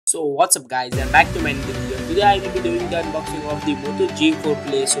So what's up guys, I'm back to my new video. Today I will be doing the unboxing of the Moto G4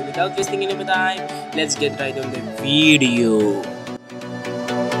 Play. So without wasting any more time, let's get right on the video.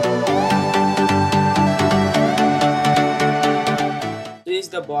 This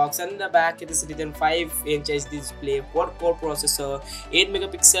is the box, and in the back it is written 5-inch display, 4-core processor, 8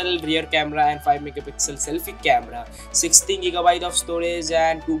 megapixel rear camera and 5 megapixel selfie camera, 16 gigabyte of storage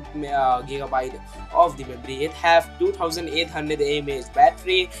and 2 gigabyte of the memory. It have 2800 mAh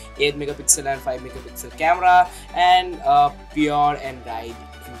battery, 8 megapixel and 5 megapixel camera, and a pure Android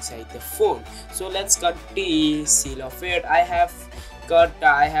inside the phone. So let's cut the seal of it. I have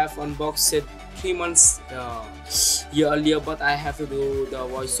unboxed it 3 months earlier, but I have to do the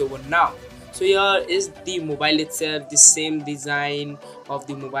voiceover now. So here is the mobile itself, the same design of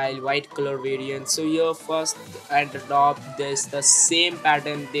the mobile, white color variant. So here first at the top there's the same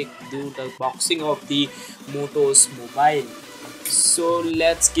pattern they do the boxing of the Moto's mobile. So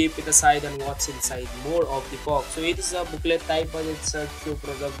let's keep it aside and what's inside more of the box. So it is a booklet type, but it's a true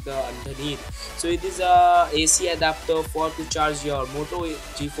product underneath. So it is a AC adapter for to charge your Moto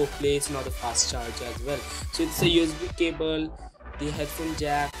G4 Play. It's not a fast charge as well. So it's a USB cable, the headphone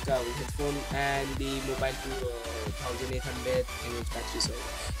jack, headphone, and the mobile to 1800 mAh battery. So,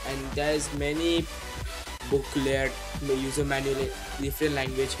 and there's many booklet, user manual, different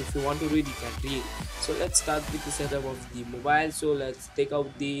language. If you want to read, you can read. So let's start with the setup of the mobile. So let's take out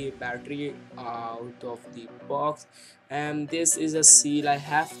the battery out of the box, and this is a seal I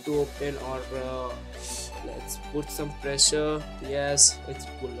have to open, or let's put some pressure. Yes, it's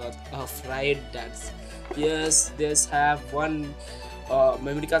pulled off right. That's yes. This have one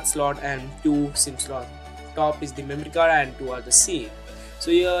memory card slot and 2 SIM slot. Top is the memory card and 2 are the SIM.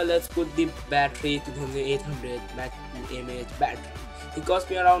 So here let's put the battery, 2800 mAh battery. It cost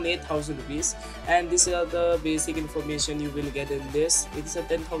me around 8,000 rupees, and these are the basic information you will get in this. It is a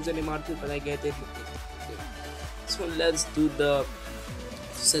 10,000 MRP, but I get it. So let's do the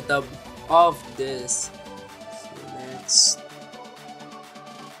setup of this.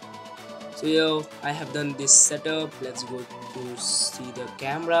 So here I have done this setup. Let's go to see the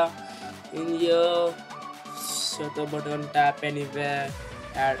camera. In here, shutter button, tap anywhere,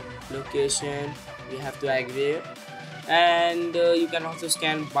 add location, we have to agree, and you can also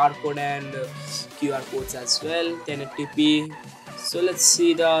scan barcode and QR codes as well, 1080p. So let's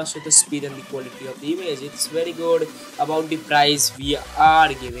see the shutter speed and the quality of the image. It's very good. About the price we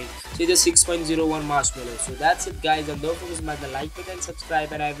are giving, so it's a 6.01 marshmallow. So that's it guys, and don't forget to smash the like button,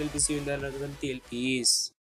 subscribe, and I will be seeing you in the another one. Till peace.